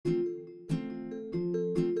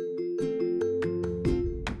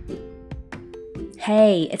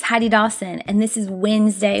Hey, it's Heidi Dawson, and this is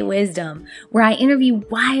Wednesday Wisdom, where I interview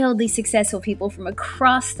wildly successful people from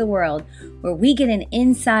across the world, where we get an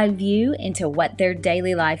inside view into what their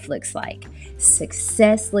daily life looks like.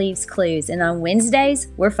 Success leaves clues, and on Wednesdays,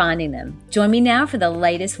 we're finding them. Join me now for the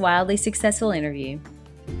latest wildly successful interview.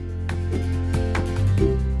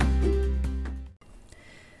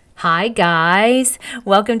 Hi, guys.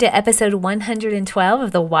 Welcome to episode 112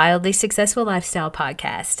 of the Wildly Successful Lifestyle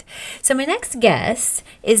Podcast. So my next guest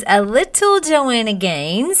is a little Joanna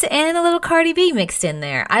Gaines and a little Cardi B mixed in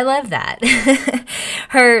there. I love that.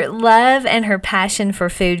 Her love and her passion for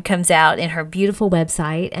food comes out in her beautiful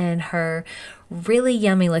website and her really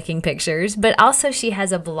yummy looking pictures, but also she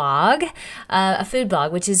has a blog, a food blog,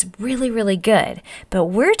 which is really, really good. But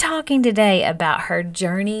we're talking today about her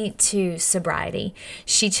journey to sobriety.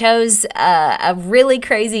 She chose a really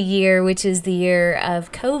crazy year, which is the year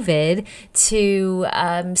of COVID, to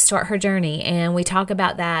start her journey. And we talk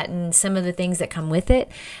about that and some of the things that come with it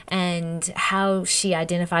and how she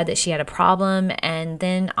identified that she had a problem, and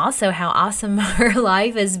then also how awesome her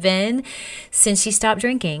life has been since she stopped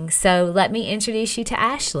drinking. So let me introduce you to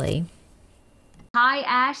Ashley. Hi,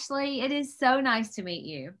 Ashley. It is so nice to meet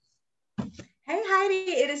you. Hey,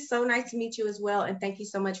 Heidi. It is so nice to meet you as well. And thank you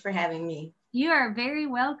so much for having me. You are very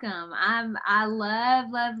welcome. I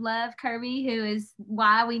love Kirby, who is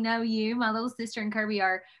why we know you. My little sister and Kirby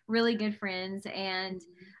are really good friends. And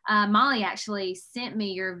Molly actually sent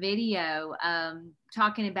me your video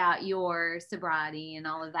talking about your sobriety and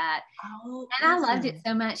all of that. Oh, and I loved it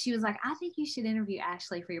so much. She was like, I think you should interview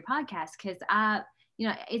Ashley for your podcast, because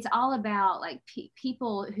it's all about like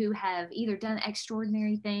people who have either done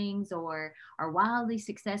extraordinary things or are wildly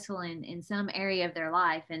successful in some area of their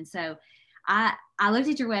life. And so I looked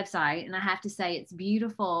at your website, and I have to say it's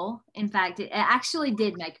beautiful. In fact, it actually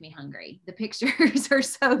did make me hungry. The pictures are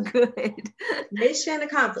so good. Mission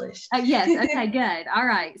accomplished. Yes. Okay, good. All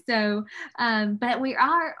right. So, but we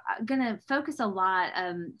are going to focus a lot,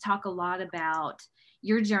 talk a lot about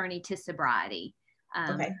your journey to sobriety.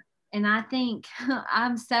 Okay. And I think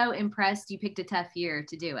I'm so impressed you picked a tough year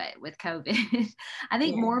to do it with COVID. I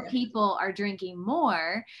think more people are drinking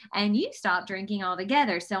more, and you stopped drinking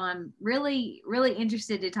altogether. So I'm really, really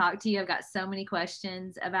interested to talk to you. I've got so many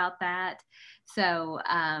questions about that. So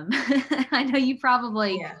I know you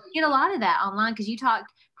probably get a lot of that online because you talk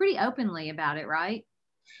pretty openly about it, right?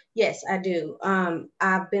 Yes, I do.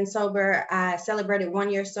 I've been sober. I celebrated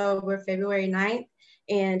 1 year sober February 9th.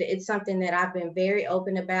 And it's something that I've been very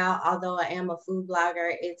open about. Although I am a food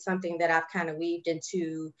blogger, it's something that I've kind of weaved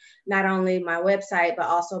into not only my website, but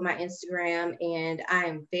also my Instagram. And I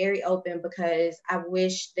am very open because I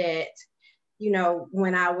wish that,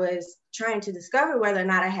 when I was trying to discover whether or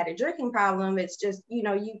not I had a drinking problem, it's just,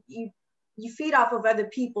 you feed off of other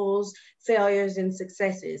people's failures and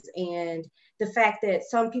successes. And the fact that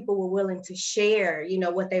some people were willing to share,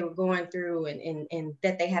 what they were going through and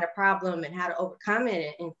that they had a problem and how to overcome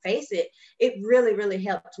it and face it, it really, really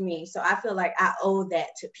helped me. So I feel like I owe that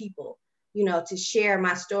to people, to share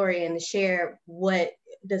my story and to share what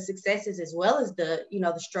the successes as well as the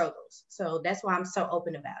struggles. So that's why I'm so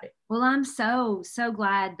open about it. Well, I'm so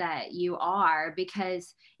glad that you are,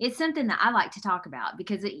 because it's something that I like to talk about,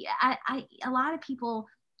 because a lot of people,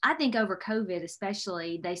 I think over COVID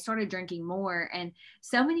especially, they started drinking more, and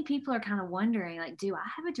so many people are kind of wondering, like, do I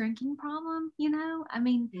have a drinking problem?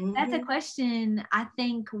 That's a question. I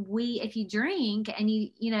think if you drink and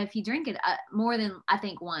if you drink it more than, I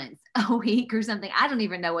think, once a week or something, I don't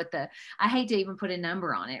even know I hate to even put a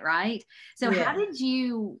number on it. Right. So how did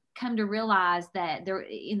you come to realize that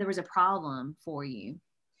there was a problem for you?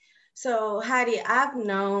 So Heidi, I've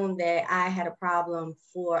known that I had a problem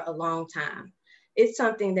for a long time. It's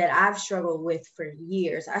something that I've struggled with for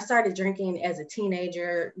years. I started drinking as a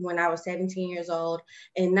teenager when I was 17 years old,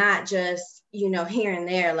 and not just, here and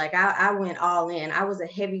there. Like I went all in. I was a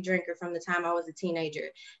heavy drinker from the time I was a teenager.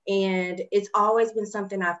 And it's always been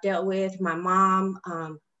something I've dealt with. My mom,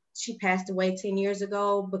 she passed away 10 years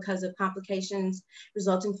ago because of complications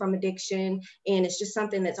resulting from addiction. And it's just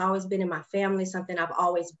something that's always been in my family, something I've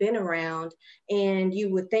always been around. And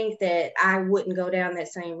you would think that I wouldn't go down that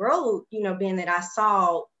same road, being that I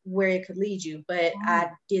saw where it could lead you, but I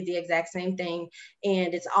did the exact same thing.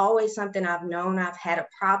 And it's always something I've known I've had a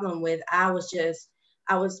problem with. I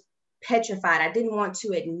was petrified. I didn't want to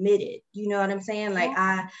admit it. You know what I'm saying? Like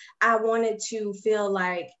I wanted to feel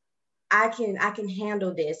like I can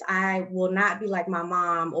handle this. I will not be like my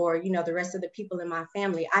mom or, the rest of the people in my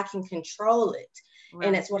family. I can control it. Right.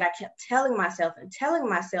 And that's what I kept telling myself,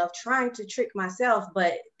 trying to trick myself,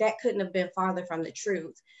 but that couldn't have been farther from the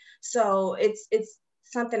truth. So it's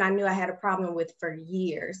something I knew I had a problem with for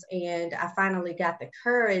years. And I finally got the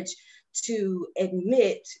courage to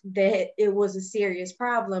admit that it was a serious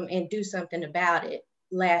problem and do something about it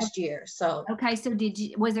last year. So okay, so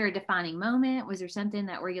was there a defining moment? Was there something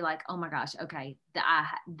that where you're like, oh my gosh, okay,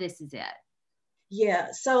 this is it?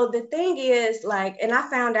 yeah. So the thing is, like, and I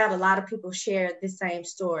found out a lot of people share the same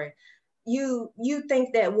story. You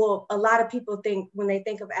think that, well, a lot of people think when they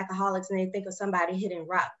think of alcoholics and they think of somebody hitting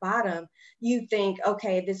rock bottom, you think,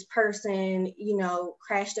 okay, this person,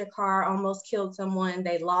 crashed their car, almost killed someone,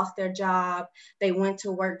 they lost their job, they went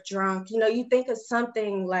to work drunk. You think of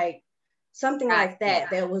something like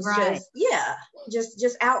that that was just, yeah,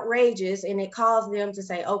 just outrageous, and it caused them to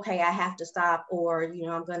say, okay, I have to stop, or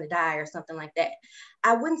I'm going to die, or something like that.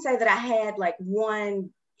 I wouldn't say that I had like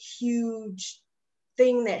one huge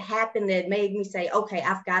thing that happened that made me say, okay,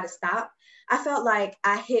 I've got to stop. I felt like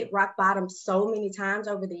I hit rock bottom so many times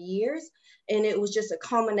over the years, and it was just a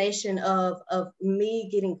culmination of me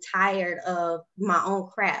getting tired of my own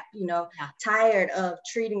crap, tired of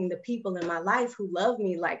treating the people in my life who love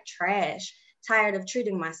me like trash, tired of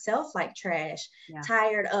treating myself like trash,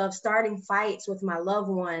 tired of starting fights with my loved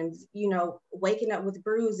ones, waking up with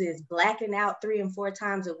bruises, blacking out 3 and 4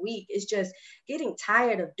 times a week. It's just getting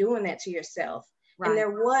tired of doing that to yourself. Right. And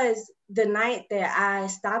there was the night that I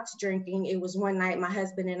stopped drinking. It was one night my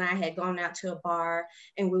husband and I had gone out to a bar,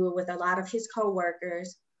 and we were with a lot of his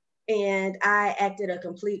coworkers, and I acted a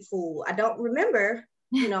complete fool. I don't remember,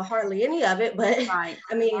 hardly any of it, but right.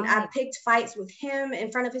 I mean, I picked fights with him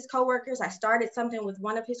in front of his coworkers. I started something with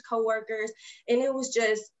one of his coworkers, and it was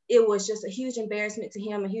just a huge embarrassment to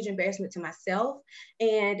him, a huge embarrassment to myself.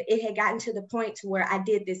 And it had gotten to the point to where I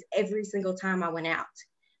did this every single time I went out.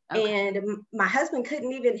 Okay. And my husband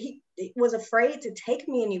couldn't even, he was afraid to take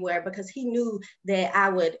me anywhere because he knew that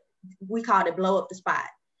we called it blow up the spot.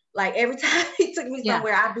 Like every time he took me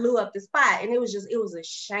somewhere, I blew up the spot, and it was a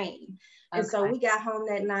shame. And so we got home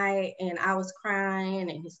that night, and I was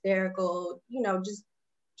crying and hysterical,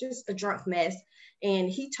 just a drunk mess. And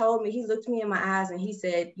he told me, he looked me in my eyes and he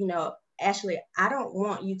said, Ashley, I don't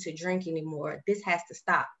want you to drink anymore. This has to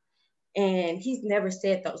stop. And he's never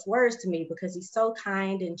said those words to me because he's so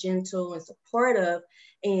kind and gentle and supportive.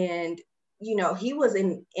 And, he was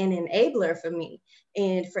an enabler for me.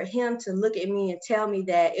 And for him to look at me and tell me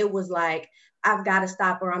that, it was like, I've got to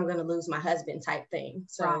stop or I'm going to lose my husband type thing.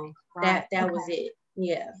 So that was it.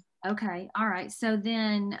 Yeah. Okay. All right. So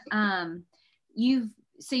then you've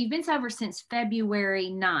been sober since February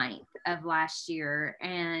 9th of last year.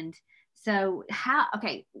 And so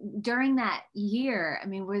during that year, I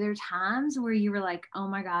mean, were there times where you were like, oh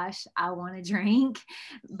my gosh, I want to drink,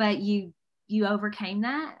 but you overcame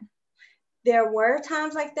that? There were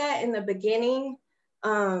times like that in the beginning,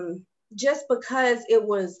 just because it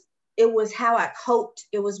was how I coped.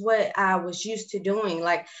 It was what I was used to doing.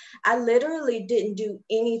 Like, I literally didn't do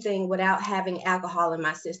anything without having alcohol in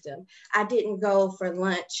my system. I didn't go for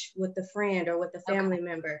lunch with a friend or with a family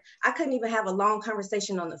member. I couldn't even have a long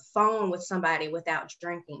conversation on the phone with somebody without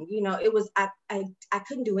drinking. It was, I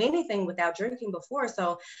couldn't do anything without drinking before.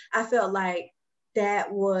 So I felt like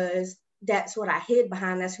that's what I hid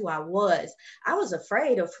behind. That's who I was. I was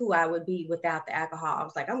afraid of who I would be without the alcohol. I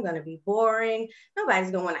was like, I'm going to be boring.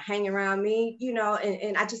 Nobody's going to want to hang around me,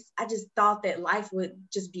 and I just thought that life would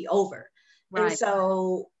just be over. Right. And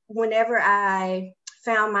so whenever I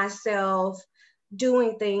found myself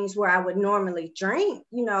doing things where I would normally drink,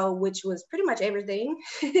 which was pretty much everything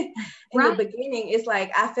in the beginning, it's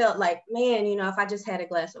like, I felt like, man, if I just had a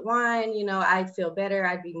glass of wine, I'd feel better.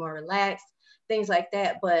 I'd be more relaxed, things like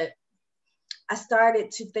that. But I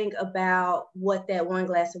started to think about what that one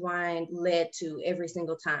glass of wine led to every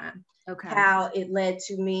single time. Okay. How it led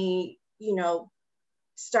to me,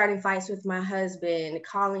 starting fights with my husband,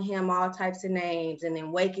 calling him all types of names, and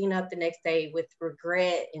then waking up the next day with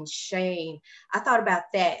regret and shame. I thought about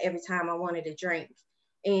that every time I wanted to drink.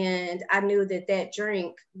 And I knew that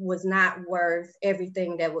drink was not worth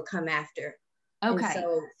everything that would come after. Okay.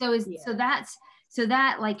 So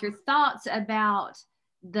that like your thoughts about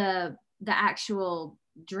the actual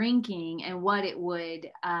drinking and what it would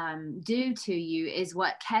do to you is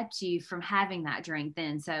what kept you from having that drink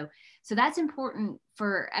then. So that's important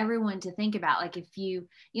for everyone to think about. Like, if you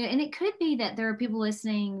and it could be that there are people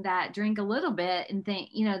listening that drink a little bit and think,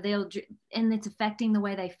 and it's affecting the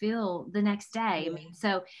way they feel the next day. I mean,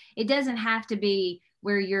 so it doesn't have to be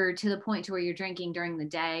where you're to the point to where you're drinking during the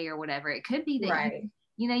day or whatever. It could be that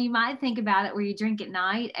you might think about it where you drink at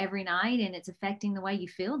night every night and it's affecting the way you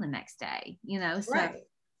feel the next day, so. Right.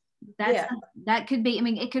 That's Yeah, that could be, I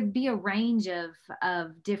mean, it could be a range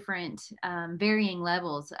of different varying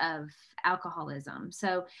levels of alcoholism.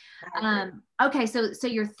 So I agree. okay, so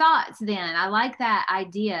your thoughts then, I like that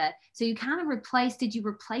idea. So you kind of replaced, did you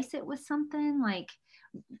replace it with something like,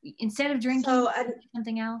 instead of drinking So I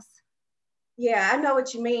something else? Yeah, I know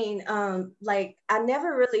what you mean. Like I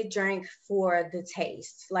never really drank for the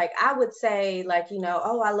taste. Like I would say, like,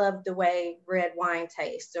 oh, I love the way red wine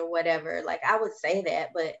tastes or whatever. Like I would say that,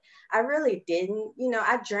 but I really didn't.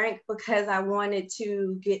 I drank because I wanted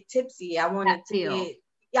to get tipsy. That feel.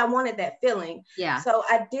 Yeah, I wanted that feeling. Yeah. So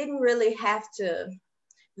I didn't really have to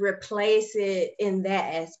replace it in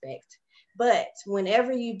that aspect. But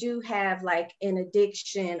whenever you do have like an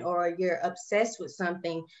addiction or you're obsessed with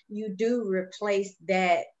something, you do replace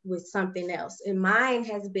that with something else. And mine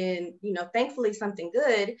has been, thankfully something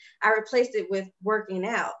good. I replaced it with working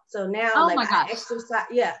out. So now, Oh like, my I gosh. exercise.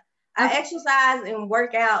 Yeah, I Okay. exercise and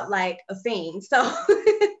work out like a fiend. So,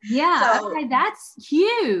 Yeah, so okay, that's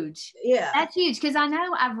huge. yeah, That's huge because I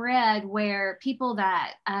know I've read where people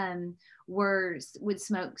that would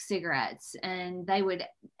smoke cigarettes, and they would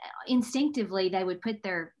instinctively, they would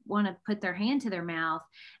want to put their hand to their mouth,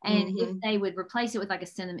 and if hmm they would replace it with like a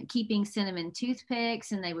cinnamon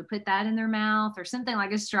toothpicks, and they would put that in their mouth or something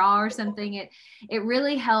like a straw or something, it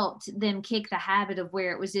really helped them kick the habit of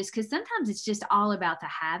where it was just, because sometimes it's just all about the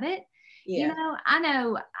habit. yeah. I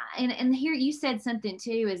know, and here you said something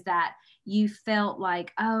too, is that you felt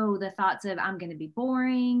like, oh, the thoughts of I'm going to be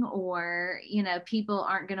boring, or, people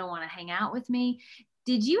aren't going to want to hang out with me.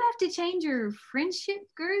 Did you have to change your friendship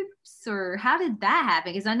groups, or how did that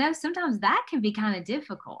happen? Because I know sometimes that can be kind of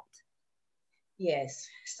difficult. Yes.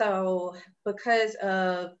 So because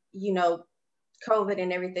of, COVID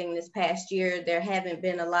and everything this past year, there haven't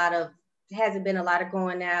been a lot of hasn't been a lot of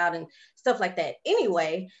going out and stuff like that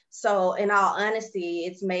anyway. So in all honesty,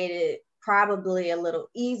 it's made it probably a little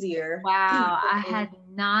easier Wow, for I me. had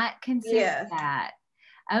not considered Yeah. that.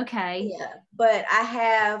 Okay. Yeah. But I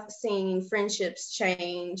have seen friendships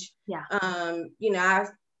change. Yeah. I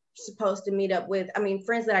was supposed to meet up with, I mean,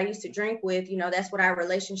 friends that I used to drink with, that's what our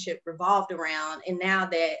relationship revolved around. And now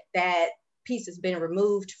that piece has been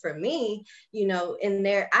removed from me, and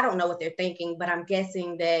I don't know what they're thinking, but I'm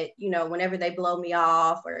guessing that, whenever they blow me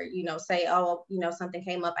off or, say, oh, something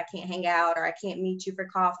came up, I can't hang out, or I can't meet you for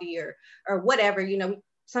coffee, or whatever,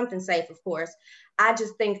 something safe, of course. I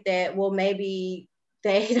just think that, well, maybe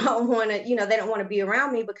they don't want to, they don't want to be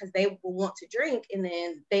around me because they will want to drink, and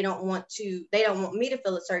then they don't want me to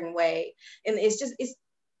feel a certain way. And it's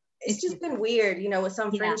It's just been weird, with some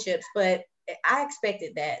yeah. friendships, but I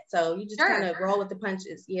expected that. So you just kind Sure. of roll with the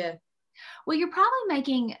punches. Yeah. Well, you're probably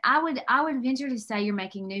making, I would venture to say you're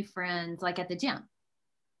making new friends like at the gym.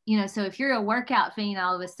 So if you're a workout fiend,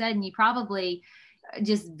 all of a sudden you probably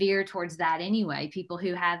just veer towards that anyway. People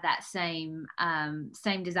who have that same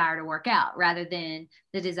desire to work out rather than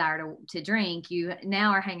the desire to drink, you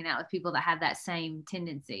now are hanging out with people that have that same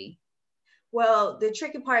tendency. Well, the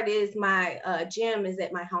tricky part is my gym is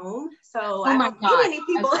at my home, so Oh I my don't meet gosh. any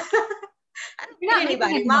people. Okay. I don't You're meet not meeting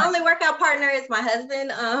anybody. My anyone. only workout partner is my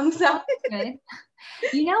husband. Oh, So good.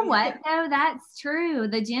 You know what? yeah. No, that's true.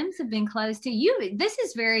 The gyms have been closed too. This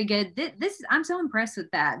is very good. I'm so impressed with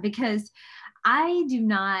that because I do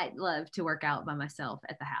not love to work out by myself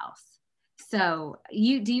at the house. So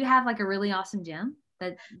do you have like a really awesome gym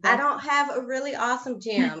that I that's don't have a really awesome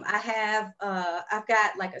gym. I've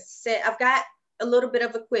got like a set, I've got a little bit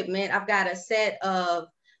of equipment. I've got a set of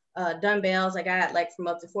dumbbells. I got like from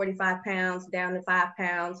up to 45 pounds down to 5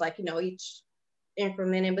 pounds, like, each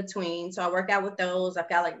increment in between. So I work out with those. I've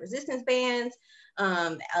got like resistance bands,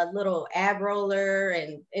 a little ab roller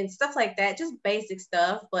and stuff like that, just basic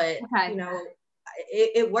stuff. But, okay.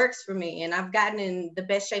 it works for me, and I've gotten in the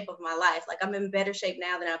best shape of my life. Like I'm in better shape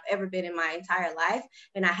now than I've ever been in my entire life,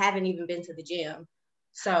 and I haven't even been to the gym.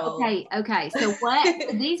 So Okay. So what?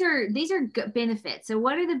 So these are good benefits. So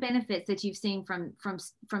what are the benefits that you've seen from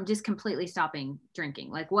just completely stopping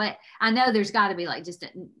drinking? Like what? I know there's got to be like just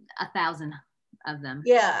a thousand of them.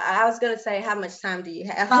 yeah, I was gonna say, how much time do you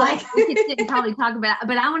have? Right. Like, We could sit and probably talk about it,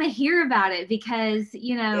 but I want to hear about it because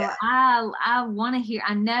yeah, I want to hear.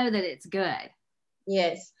 I know that it's good.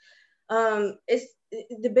 yes. It's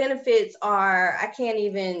the benefits are, I can't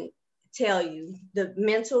even tell you the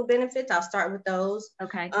mental benefits. I'll start with those.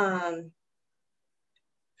 Okay. Um,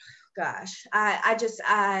 Gosh,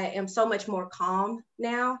 I am so much more calm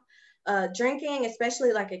now. Drinking,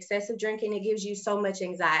 especially like excessive drinking, it gives you so much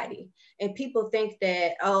anxiety. And people think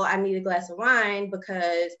that, oh, I need a glass of wine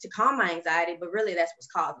because to calm my anxiety, but really that's what's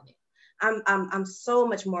causing it. I'm so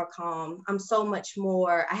much more calm. I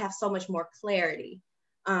have so much more clarity.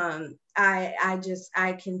 I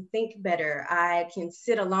can think better. I can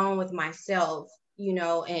sit alone with myself,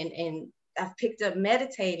 and I've picked up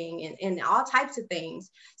meditating and all types of things.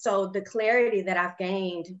 So the clarity that I've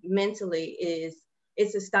gained mentally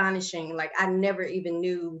it's astonishing. Like I never even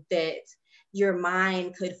knew that your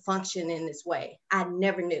mind could function in this way. I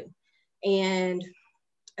never knew. And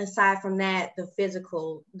aside from that, the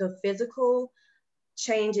physical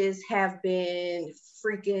changes have been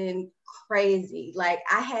freaking crazy. Like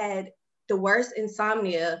I had the worst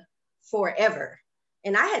insomnia forever.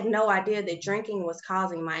 And I had no idea that drinking was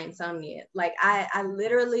causing my insomnia. Like I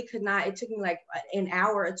literally could not, it took me like an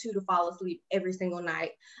hour or two to fall asleep every single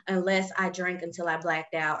night unless I drank until I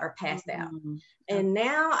blacked out or passed out. And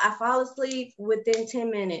now I fall asleep within 10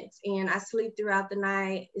 minutes and I sleep throughout the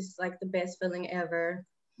night. It's like the best feeling ever.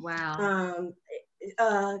 Wow.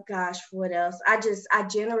 Gosh, what else? I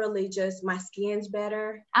generally just, my skin's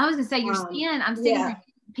better. I was gonna say your skin. I'm sitting Yeah. here.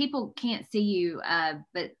 People can't see you,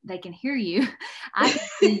 but they can hear you. I can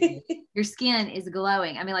see you. Your skin is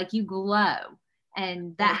glowing. I mean, like you glow,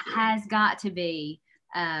 and that has got to be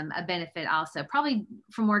a benefit also, probably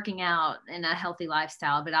from working out and a healthy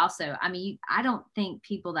lifestyle. But also, I mean, I don't think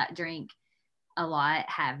people that drink a lot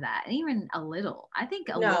have that, even a little. I think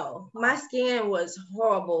No, my skin was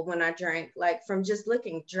horrible when I drank, like from just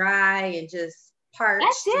looking dry and just parched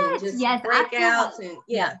and just breakouts and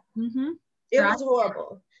yeah. Mm-hmm. It was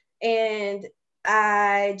horrible. And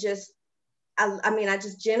I just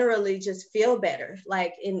generally just feel better,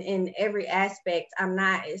 like in every aspect. I'm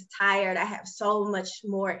not as tired. I have so much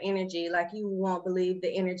more energy. Like you won't believe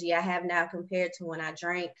the energy I have now compared to when I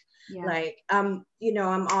drank. Yeah. Like I'm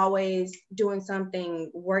always doing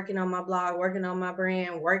something, working on my blog, working on my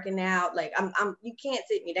brand, working out. Like I'm you can't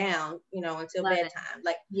sit me down, until bedtime.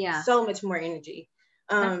 Like so much more energy.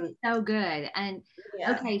 That's so good. And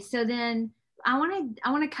okay, so then I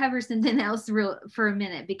want to cover something else for a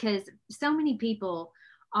minute, because so many people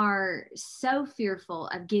are so fearful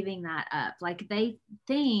of giving that up. Like they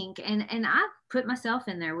think, and I put myself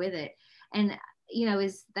in there with it. And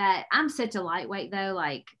is that I'm such a lightweight though,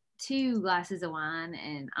 like 2 glasses of wine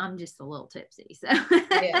and I'm just a little tipsy. So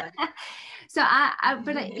so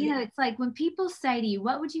but it's like when people say to you,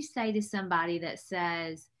 what would you say to somebody that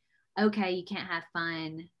says, okay, you can't have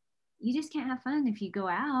fun. You just can't have fun if you go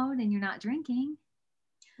out and you're not drinking.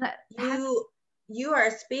 But you are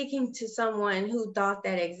speaking to someone who thought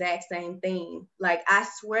that exact same thing. Like I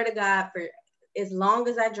swear to God, for as long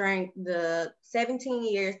as I drank, the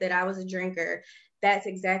 17 years that I was a drinker, that's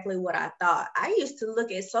exactly what I thought. I used to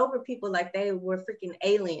look at sober people like they were freaking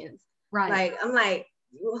aliens. Right. Like I'm like,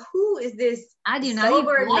 who is this I do not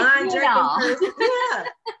sober, non-drinking person? Yeah.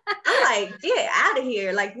 I'm like, get out of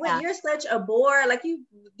here. Like, what, you're such a bore. Like,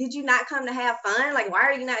 did you not come to have fun? Like, why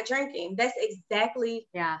are you not drinking? That's exactly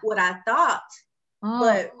what I thought.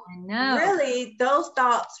 But really, those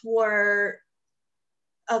thoughts were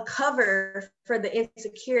a cover for the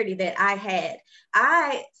insecurity that I had.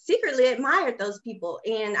 I secretly admired those people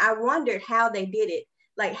and I wondered how they did it.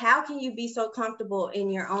 Like, how can you be so comfortable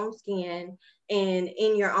in your own skin and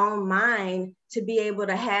in your own mind to be able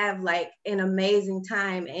to have like an amazing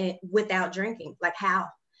time and without drinking? Like how?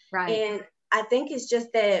 Right. And I think it's just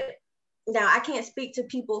that now I can't speak to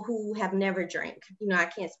people who have never drank. I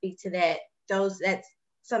can't speak to that. That's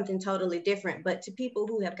something totally different. But to people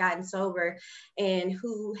who have gotten sober and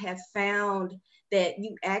who have found that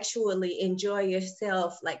you actually enjoy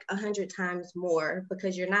yourself like 100 times more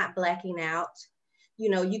because you're not blacking out.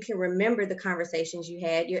 You can remember the conversations you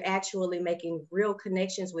had. You're actually making real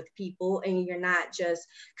connections with people and you're not just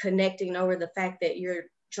connecting over the fact that you're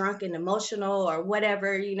drunk and emotional or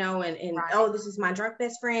whatever, and oh, this is my drunk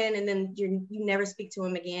best friend. And then you never speak to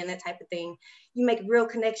him again, that type of thing. You make real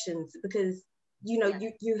connections because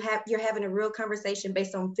you're having a real conversation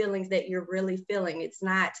based on feelings that you're really feeling. It's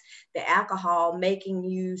not the alcohol making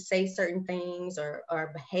you say certain things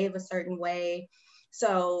or behave a certain way.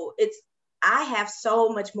 So I have so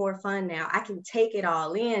much more fun now. I can take it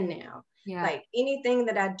all in now. Yeah. Like anything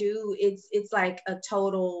that I do, it's like a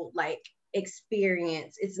total like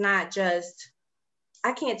experience. It's not just,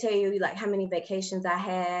 I can't tell you like how many vacations I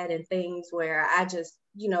had and things where I just,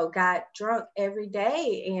 got drunk every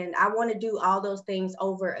day. And I want to do all those things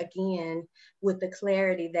over again with the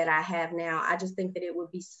clarity that I have now. I just think that it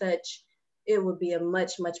would be a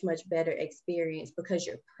much, much, much better experience because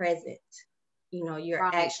you're present. You're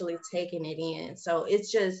actually taking it in. So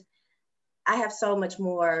it's just, I have so much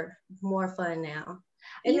more fun now.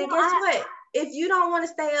 And then guess what? If you don't want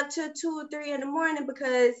to stay up till 2 or 3 in the morning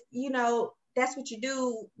because, that's what you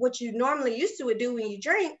do, what you normally used to do when you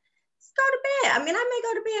drink, let's go to bed. I mean, I may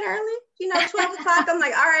go to bed early, 12 o'clock. I'm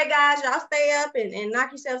like, all right, guys, y'all stay up and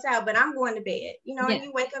knock yourselves out, but I'm going to bed, and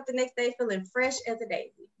you wake up the next day feeling fresh as a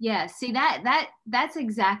daisy. Yeah. See, that's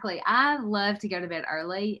exactly, I love to go to bed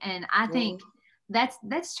early. And I think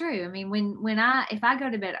that's true. I mean, if I go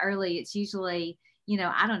to bed early, it's usually,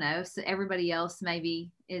 I don't know. So everybody else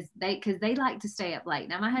maybe because they like to stay up late.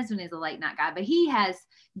 Now, my husband is a late night guy, but he has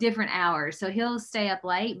different hours. So he'll stay up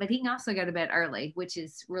late, but he can also go to bed early, which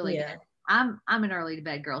is really good. I'm an early to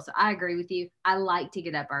bed girl. So I agree with you. I like to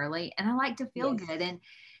get up early and I like to feel good. And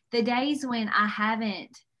the days when I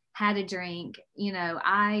haven't had a drink,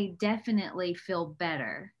 I definitely feel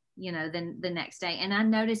better, than the next day. And I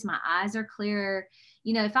notice my eyes are clearer.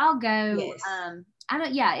 If I'll go,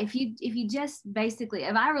 if you just basically,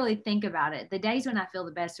 if I really think about it, the days when I feel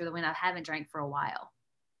the best are the when I haven't drank for a while,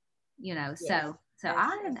 so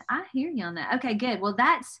I hear you on that. Okay, good. Well,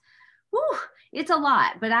 it's a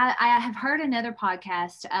lot, but I have heard another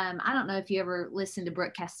podcast. I don't know if you ever listened to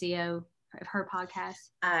Brooke Castillo, her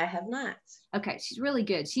podcast. I have not. Okay. She's really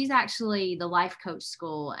good. She's actually the Life Coach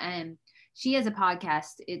School and she has a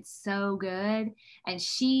podcast. It's so good. And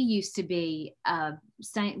she used to be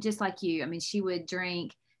just like you. I mean, she would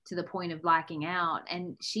drink to the point of blacking out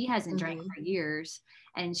and she hasn't drank for years.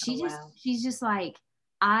 And she's just like,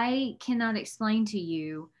 I cannot explain to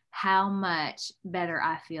you how much better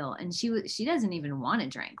I feel. And she doesn't even want to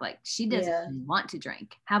drink. Like she doesn't want to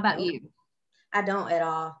drink. How about you? I don't at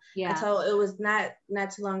all. Yeah. It was not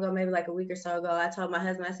too long ago, maybe like a week or so ago, I told my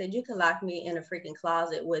husband, I said, you can lock me in a freaking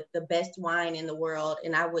closet with the best wine in the world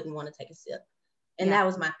and I wouldn't want to take a sip. And that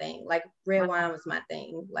was my thing. Like red wine was my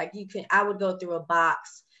thing. Like I would go through a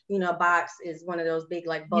box. A box is one of those big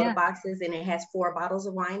like Boda boxes and it has 4 bottles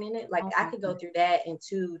of wine in it. Like I could go through that in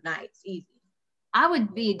 2 nights easy. I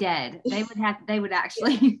would be dead. They would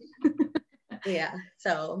actually. Yeah.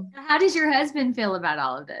 So how does your husband feel about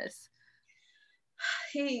all of this?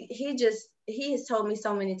 He has told me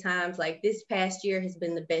so many times, like this past year has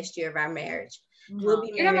been the best year of our marriage. We'll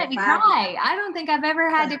be You're gonna make me cry. I don't think I've ever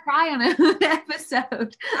had to cry on an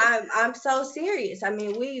episode. I'm so serious. I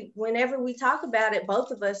mean, whenever we talk about it,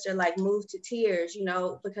 both of us are like moved to tears,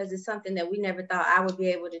 because it's something that we never thought I would be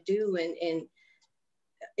able to do. And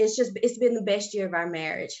it's been the best year of our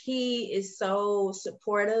marriage. He is so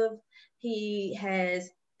supportive. He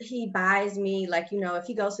buys me like, if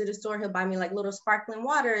he goes to the store, he'll buy me like little sparkling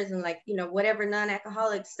waters and like, whatever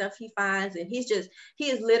non-alcoholic stuff he finds. And he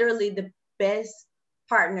is literally the best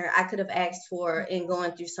partner I could have asked for in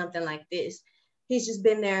going through something like this. He's just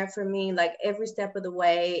been there for me like every step of the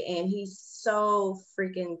way. And he's so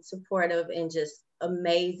freaking supportive and just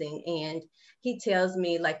amazing. And he tells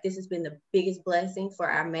me like, this has been the biggest blessing for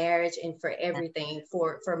our marriage and for everything,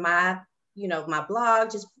 for my my blog,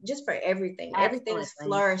 just for everything. Absolutely. Everything is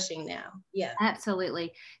flourishing now. Yeah,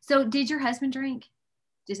 absolutely. So did your husband drink?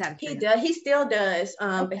 Just out of curiosity. He does. He still does.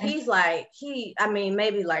 But he's like,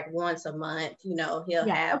 maybe like once a month, he'll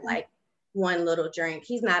have like one little drink.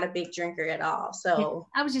 He's not a big drinker at all. So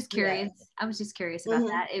I was just curious. Yeah. I was just curious about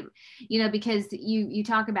that. Because you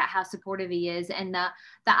talk about how supportive he is and the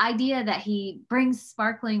idea that he brings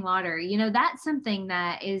sparkling water, that's something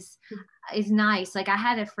that is nice. Like I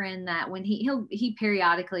had a friend that when he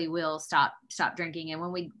periodically will stop drinking. And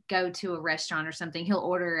when we go to a restaurant or something, he'll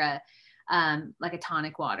order like a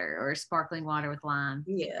tonic water or a sparkling water with lime.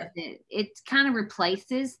 Yeah. It kind of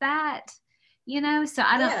replaces that, so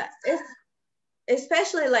I don't. Yeah,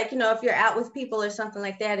 especially like, if you're out with people or something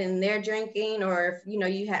like that and they're drinking, or if,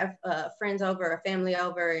 you have friends over or family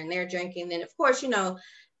over and they're drinking, then of course,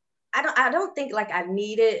 I don't think like I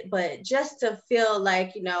need it, but just to feel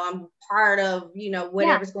like, I'm part of,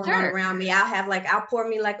 whatever's going on around me, I'll pour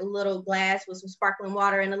me like a little glass with some sparkling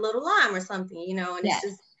water and a little lime or something, and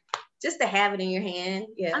it's just to have it in your hand.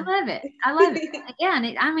 Yeah. I love it. Yeah.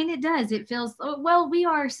 And it does. It feels, well, we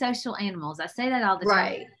are social animals. I say that all the time.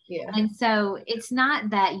 Right. Yeah. And so it's not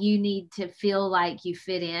that you need to feel like you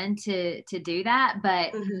fit in to do that,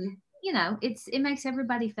 but it makes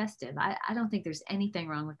everybody festive. I don't think there's anything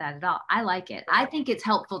wrong with that at all. I like it. I think it's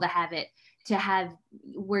helpful to have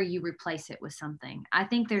where you replace it with something. I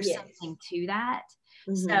think there's something to that.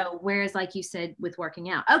 Mm-hmm. So whereas like you said with working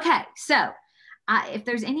out. Okay. So if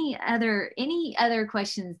there's any other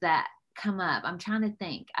questions that come up, I'm trying to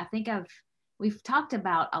think. I think we've talked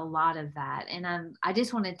about a lot of that, and I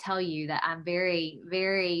just want to tell you that I'm very,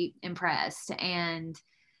 very impressed, and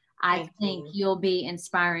I think you'll be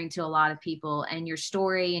inspiring to a lot of people, and your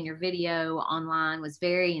story and your video online was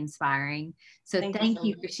very inspiring. So thank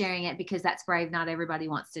you for sharing it, because that's brave. Not everybody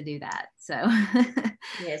wants to do that. So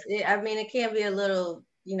yes, it can be a little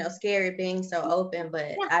scary being so open,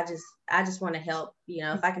 but Yeah. I just want to help.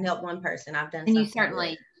 If I can help one person, I've done And something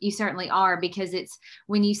good. you certainly are, because it's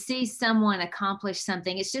when you see someone accomplish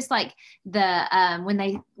something, it's just like the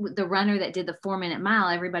runner that did the 4-minute mile,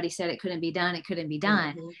 everybody said it couldn't be done. It couldn't be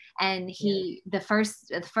done. Mm-hmm. And the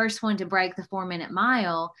first one to break the 4-minute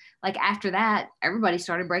mile, like after that, everybody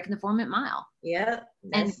started breaking the 4-minute mile. Yep.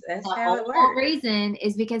 And That's the how it whole works. reason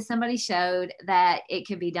is because somebody showed that it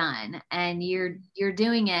could be done, and you're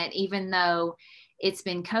doing it even though it's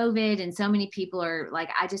been COVID and so many people are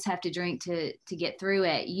like, I just have to drink to get through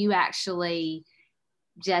it. You actually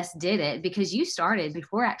just did it because you started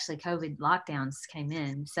before actually COVID lockdowns came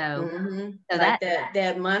in. So, Mm-hmm. so Like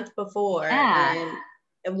that month before, yeah,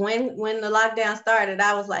 and when the lockdown started,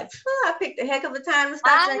 I was like, I picked a heck of a time to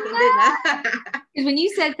stop I drinking, didn't know. I? Because when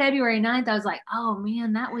you said February 9th, I was like, oh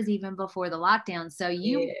man, that was even before the lockdown. So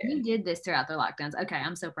Yeah. you did this throughout the lockdowns. Okay,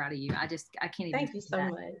 I'm so proud of you. I can't even Thank you say so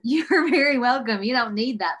that. much. You're very welcome. You don't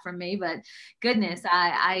need that from me, but goodness,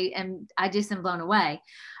 I just am blown away.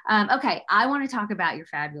 Okay, I want to talk about your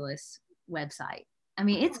fabulous website. I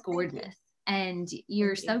mean, it's gorgeous. And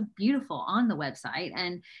you're Thank you. so beautiful on the website,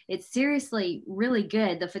 and it's seriously really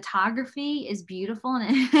good. The photography is beautiful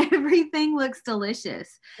and everything looks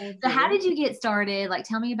delicious. Thank So how you. did you get started? Like,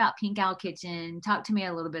 tell me about Pink Owl Kitchen. Talk to me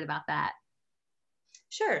a little bit about that.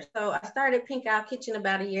 Sure. So I started Pink Owl Kitchen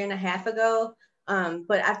about a year and a half ago,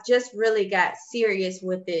 but I've just really got serious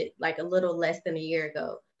with it like a little less than a year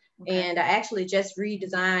ago. Okay. And I actually just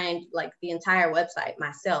redesigned like the entire website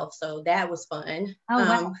myself. So that was fun. Oh,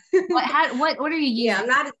 wow. What are you using? Yeah, I'm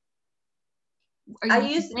not. Are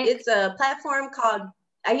you It's a platform called,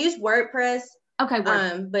 I use WordPress. Okay,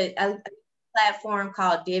 but a platform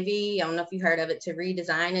called Divi. I don't know if you heard of it, to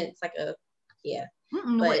redesign it. It's like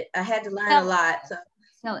but I had to learn a lot. So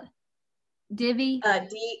spell it. Divi.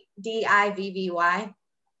 Divvy.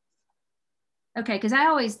 Okay, because I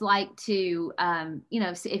always like to,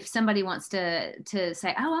 if somebody wants to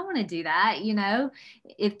say, oh, I want to do that,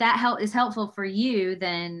 if that is helpful for you,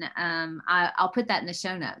 then I'll put that in the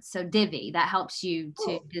show notes. So Divi, that helps you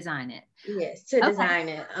to design it. Yes, to design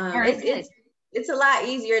it. It's a lot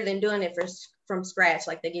easier than doing it from scratch.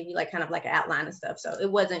 Like they give you like kind of like an outline and stuff. So it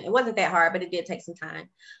wasn't that hard, but it did take some time.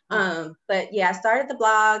 But yeah, I started the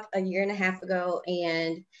blog a year and a half ago,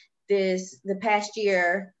 and the past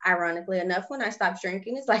year, ironically enough, when I stopped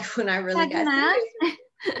drinking, is like when I really got serious.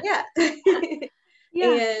 Yeah.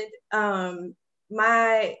 Yeah. And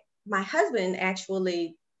my husband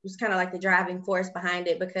actually was kind of like the driving force behind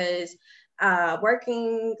it, because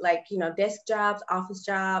working like desk jobs, office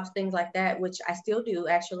jobs, things like that, which I still do.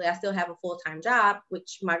 Actually, I still have a full-time job,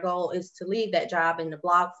 which my goal is to leave that job and the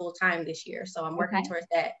blog full-time this year, so I'm working towards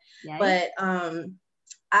that. Yay. But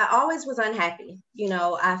I always was unhappy.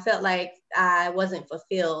 I felt like I wasn't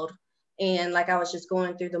fulfilled, and like I was just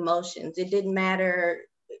going through the motions. It didn't matter,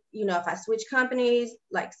 if I switched companies,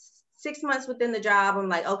 like 6 months within the job, I'm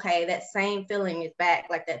like, okay, that same feeling is back,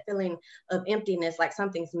 like that feeling of emptiness, like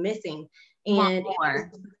something's missing. And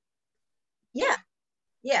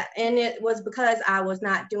yeah. And it was because I was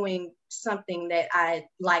not doing something that I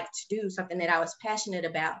liked to do, something that I was passionate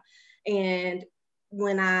about. And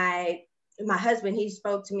when my husband, he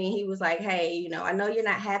spoke to me, he was like, hey, I know you're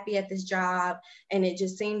not happy at this job. And it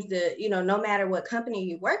just seems to, no matter what company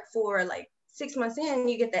you work for, like 6 months in,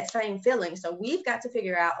 you get that same feeling. So we've got to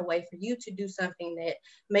figure out a way for you to do something that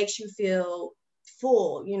makes you feel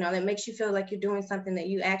full, that makes you feel like you're doing something that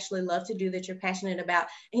you actually love to do, that you're passionate about.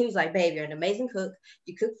 And he was like, babe, you're an amazing cook.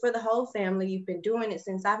 You cook for the whole family. You've been doing it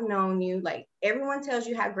since I've known you. Like, everyone tells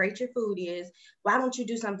you how great your food is. Why don't you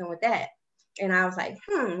do something with that? And I was like,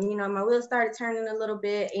 my wheels started turning a little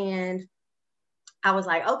bit. And I was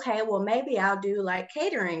like, okay, well, maybe I'll do like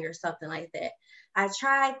catering or something like that. I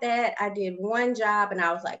tried that. I did one job and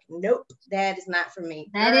I was like, nope, that is not for me.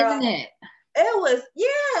 That Girl, isn't it. It was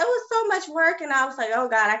so much work. And I was like, oh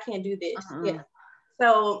God, I can't do this. Yeah.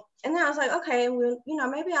 So, and then I was like, okay, well,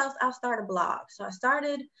 maybe I'll start a blog. So I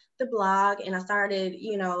started the blog, and I started,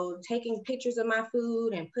 taking pictures of my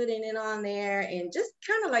food and putting it on there, and just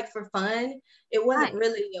kind of like for fun. It wasn't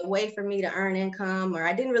really a way for me to earn income, or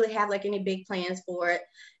I didn't really have like any big plans for it.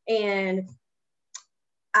 And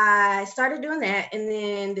I started doing that. And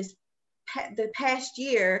then the past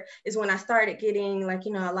year is when I started getting like, a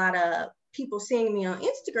lot of people seeing me on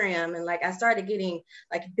Instagram, and like I started getting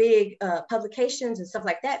like big publications and stuff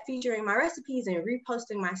like that featuring my recipes and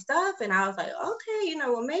reposting my stuff. And I was like, okay,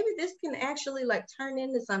 well, maybe this can actually like turn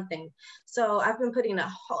into something. So I've been putting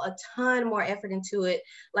a ton more effort into it,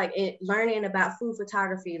 like learning about food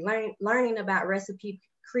photography, learning about recipe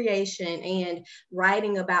creation and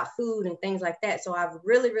writing about food and things like that. So I've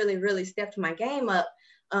really, really, really stepped my game up.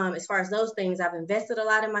 As far as those things, I've invested a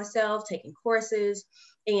lot in myself, taking courses,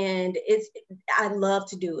 and I love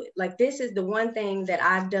to do it. Like, this is the one thing that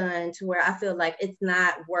I've done to where I feel like it's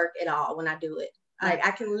not work at all when I do it. Right. Like,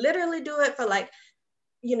 I can literally do it for like,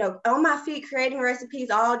 on my feet creating recipes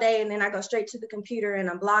all day, and then I go straight to the computer and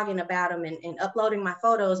I'm blogging about them and uploading my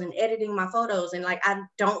photos and editing my photos, and like I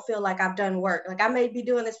don't feel like I've done work. Like, I may be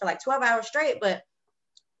doing this for like 12 hours straight, but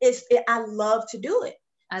I love to do it.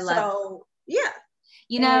 I love it. Yeah.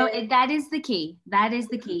 That is the key. That is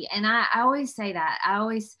the key. And I always say that. I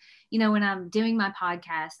always, when I'm doing my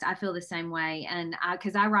podcast, I feel the same way. And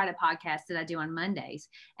because I write a podcast that I do on Mondays.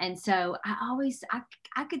 And so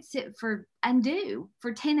I could sit for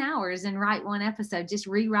 10 hours and write one episode, just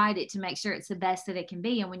rewrite it to make sure it's the best that it can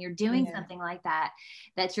be. And when you're doing something like that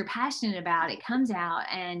you're passionate about, it comes out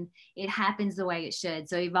and it happens the way it should.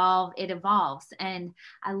 So it evolves. And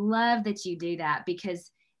I love that you do that,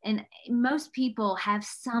 because most people have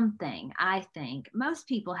something, I think most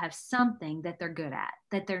people have something that they're good at,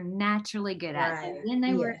 that they're naturally good at. Right. And when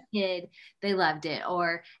they were a kid, they loved it.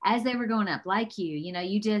 Or as they were growing up, like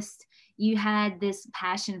you had this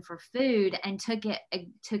passion for food and took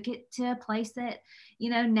it to a place that,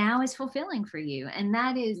 now is fulfilling for you. And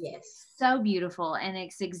that is so beautiful. And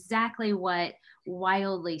it's exactly what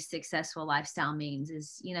wildly successful lifestyle means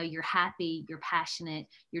is, you're happy, you're passionate,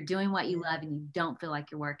 you're doing what you love, and you don't feel like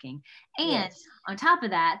you're working. And on top of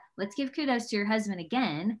that, let's give kudos to your husband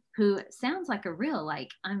again, who sounds like a real,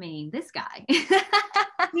 this guy.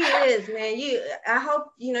 He is, man. I hope,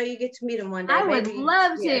 you get to meet him one day. I would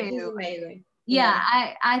love to. He's amazing. Yeah,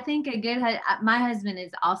 I think my husband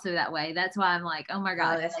is also that way. That's why I'm like, oh my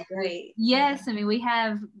God. Oh, that's great. Yes. I mean, we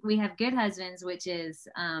have good husbands, which is,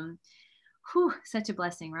 such a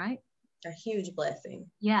blessing, right? A huge blessing.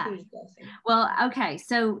 Yeah. Huge blessing. Well, okay.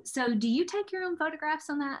 So do you take your own photographs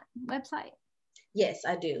on that website? Yes,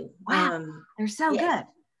 I do. Wow. They're so good.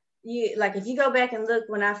 If you go back and look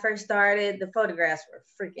when I first started, the photographs were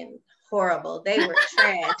freaking horrible. They were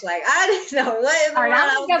trash. Like, I didn't know what in the world.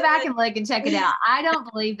 I'm gonna go back and look and check it out. I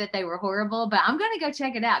don't believe that they were horrible, but I'm gonna go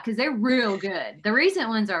check it out because they're real good. The recent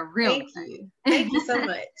ones are real good. Thank you so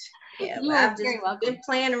much. Yeah, I've just been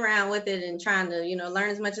playing around with it and trying to, learn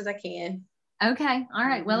as much as I can. Okay. All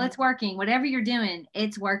right. Well, it's working. Whatever you're doing,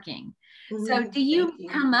 it's working. So do you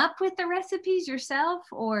come up with the recipes yourself,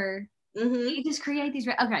 or do you just create these?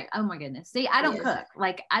 Okay. Oh my goodness. See, I don't cook.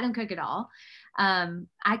 Like, I don't cook at all.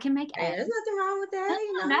 I can make eggs. There's nothing wrong with that.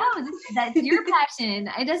 No, that's your passion.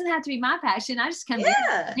 It doesn't have to be my passion. I just come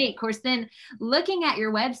to me. Of course, then looking at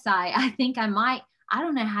your website, I think I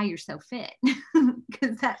don't know how you're so fit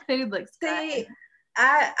because that food looks good.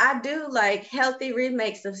 I do like healthy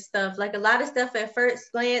remakes of stuff. Like, a lot of stuff at first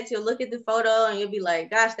glance, you'll look at the photo and you'll be like,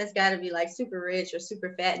 gosh, that's got to be like super rich or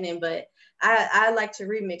super fattening. But I like to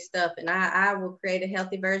remix stuff, and I will create a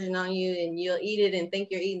healthy version on you, and you'll eat it and think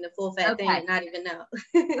you're eating the full fat thing and not even know.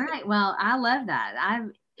 Right. Well, I love that.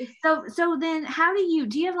 So then how do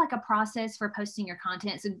you have like a process for posting your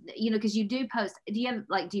content? So, because you do post, do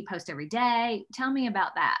you post every day? Tell me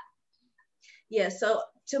about that. Yeah. So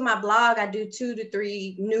to my blog, I do 2 to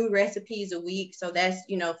 3 new recipes a week. So that's,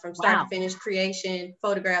 from start to finish creation,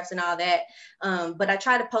 photographs and all that. But I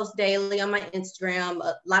try to post daily on my Instagram.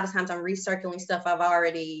 A lot of times I'm recirculating stuff I've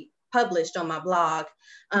already published on my blog.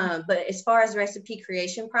 But as far as recipe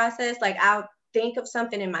creation process, like, I'll think of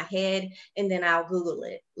something in my head and then I'll Google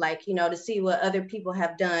it, like, to see what other people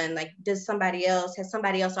have done. Like, has somebody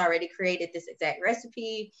else already created this exact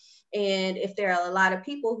recipe? And if there are a lot of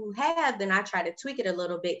people who have, then I try to tweak it a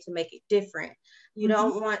little bit to make it different. You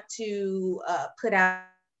don't want to put out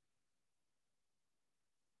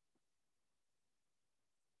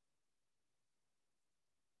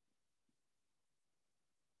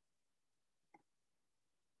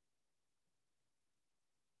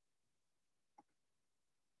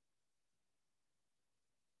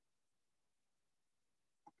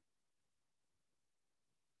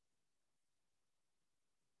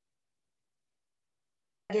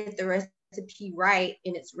get the recipe right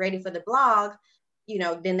and it's ready for the blog,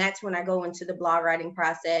 then that's when I go into the blog writing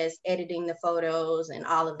process, editing the photos and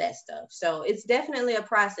all of that stuff. So it's definitely a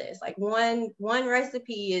process. Like, one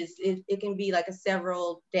recipe it can be like a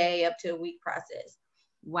several day up to a week process.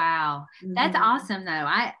 Wow. That's awesome though.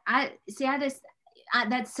 I see,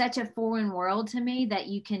 that's such a foreign world to me that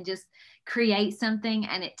you can just create something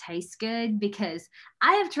and it tastes good, because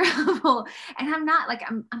I have trouble, and I'm not like,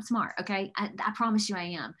 I'm smart. Okay. I promise you I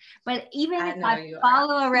am. But even if I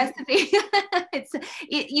follow a recipe,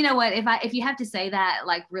 you know what, if you have to say that,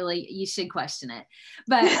 like, really, you should question it.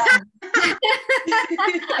 But,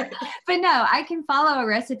 but no, I can follow a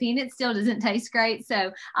recipe and it still doesn't taste great.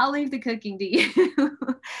 So I'll leave the cooking to you.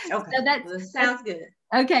 Okay. So that sounds good.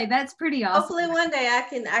 Okay, that's pretty awesome. Hopefully one day I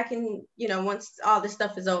can, once all this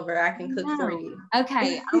stuff is over, I can cook for you.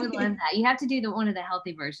 Okay, I would love that. You have to do one of the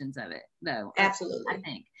healthy versions of it, though. Absolutely. I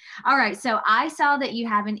think. All right, so I saw that you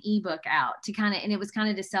have an ebook out and it was kind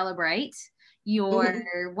of to celebrate your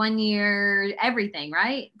 1 year everything,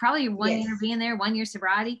 right? Probably your 1 year being there, 1 year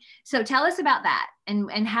sobriety. So tell us about that,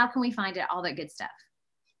 and how can we find it, all that good stuff?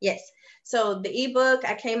 Yes. So the ebook,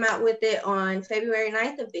 I came out with it on February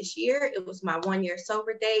 9th of this year. It was my 1 year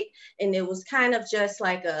sober date. And it was kind of just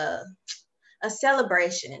like a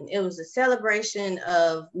celebration. It was a celebration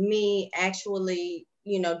of me actually,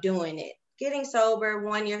 doing it, getting sober,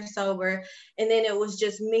 1 year sober. And then it was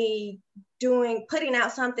just me putting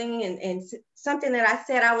out something and something that I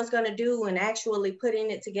said I was going to do, and actually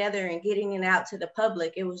putting it together and getting it out to the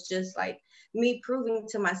public. It was just like me proving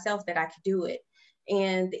to myself that I could do it.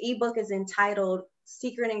 And the ebook is entitled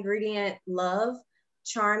Secret Ingredient Love,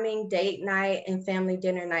 Charming Date Night and Family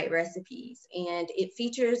Dinner Night Recipes. And it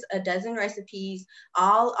features a dozen recipes.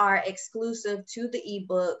 All are exclusive to the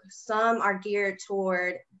ebook. Some are geared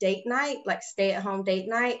toward date night, like stay-at-home date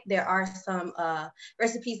night. There are some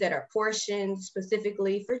recipes that are portioned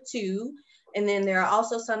specifically for two. And then there are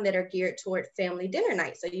also some that are geared toward family dinner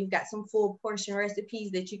night. So you've got some full portion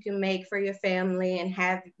recipes that you can make for your family and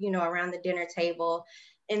have, around the dinner table.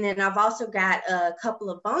 And then I've also got a couple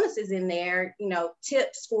of bonuses in there,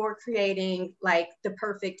 tips for creating like the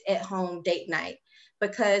perfect at-home date night,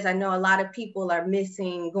 because I know a lot of people are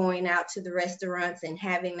missing going out to the restaurants and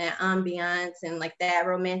having that ambiance and like that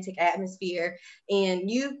romantic atmosphere. And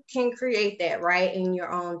you can create that right in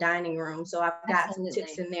your own dining room. So I've got some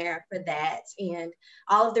tips in there for that. And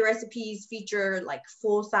all of the recipes feature like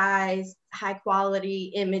full size, high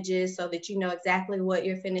quality images so that you know exactly what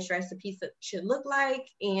your finished recipe should look like.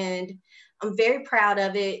 And I'm very proud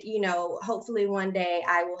of it. Hopefully one day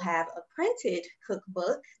I will have a printed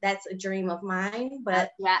cookbook. That's a dream of mine,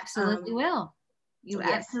 but you absolutely will. You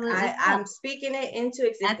absolutely will. I'm speaking it into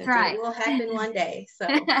existence. That's right. It will happen one day. So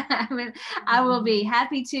I will be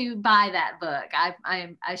happy to buy that book.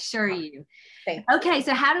 I assure you. Okay,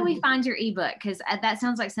 so how do we find your ebook? Because that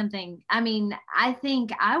sounds like something, I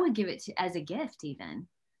think I would give it as a gift even.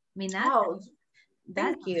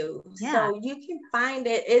 Thank you. Yeah. So you can find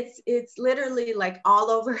it. It's literally like all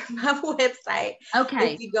over my website.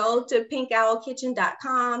 Okay. If you go to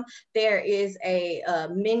pinkowlkitchen.com, there is a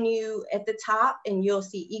menu at the top, and you'll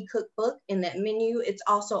see e-cookbook in that menu. It's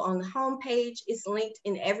also on the homepage. It's linked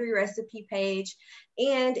in every recipe page.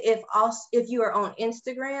 And if you are on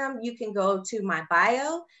Instagram, you can go to my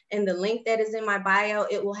bio, and the link that is in my bio,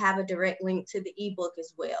 it will have a direct link to the ebook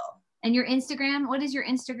as well. And your Instagram, what is your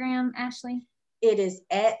Instagram, Ashley? It is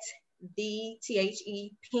at the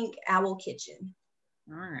Pink Owl Kitchen.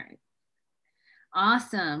 All right.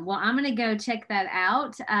 Awesome. Well, I'm going to go check that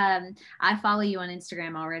out. I follow you on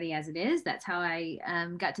Instagram already as it is. That's how I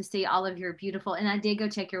got to see all of your beautiful, and I did go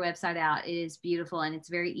check your website out. It is beautiful and it's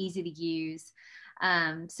very easy to use.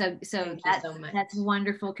 So that's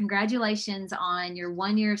wonderful. Congratulations on your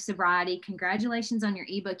 1 year of sobriety. Congratulations on your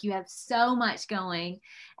ebook. You have so much going,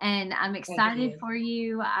 and I'm excited for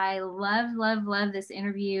you. I love this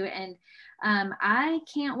interview, and I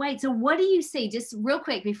can't wait. So what do you see, just real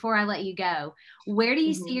quick before I let you go, where do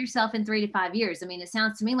you see yourself in 3 to 5 years? It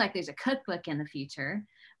sounds to me like there's a cookbook in the future.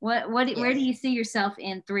 Where do you see yourself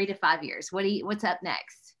in 3 to 5 years? What's up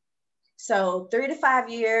next? So 3 to 5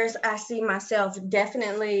 years, I see myself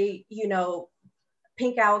definitely,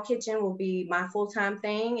 Pink Owl Kitchen will be my full-time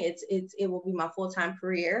thing. It will be my full-time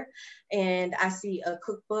career. And I see a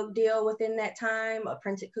cookbook deal within that time, a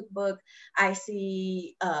printed cookbook. I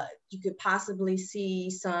see, you could possibly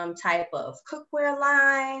see some type of cookware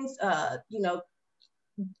lines,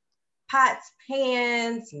 pots,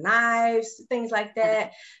 pans, knives, things like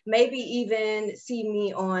that. Maybe even see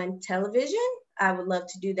me on television. I would love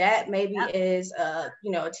to do that. Maybe as a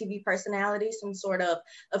TV personality, some sort of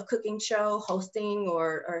cooking show, hosting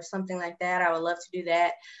or something like that. I would love to do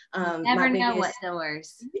that. You never know what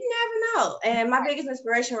doors. You never know. And my biggest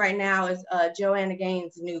inspiration right now is Joanna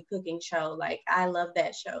Gaines' new cooking show. Like, I love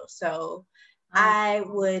that show. So I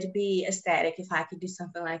would be ecstatic if I could do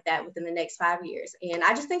something like that within the next 5 years. And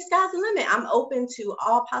I just think sky's the limit. I'm open to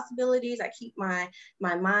all possibilities. I keep my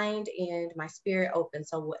mind and my spirit open.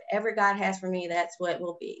 So whatever God has for me, that's what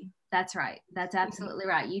will be. That's right. That's absolutely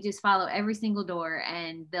right. You just follow every single door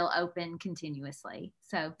and they'll open continuously.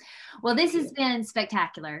 So, well, this has been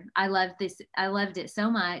spectacular. I love this. I loved it so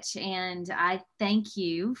much. And I thank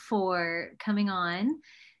you for coming on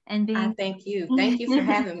and being. I thank you. Thank you for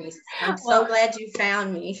having me. I'm so glad you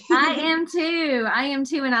found me. I am too. I am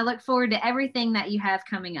too. And I look forward to everything that you have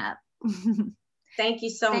coming up. Thank you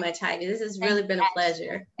so much, Heidi. This has really been a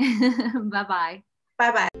pleasure. Bye-bye.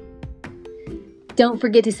 Bye-bye. Don't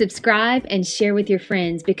forget to subscribe and share with your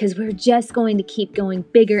friends, because we're just going to keep going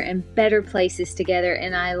bigger and better places together.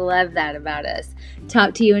 And I love that about us.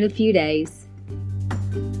 Talk to you in a few days.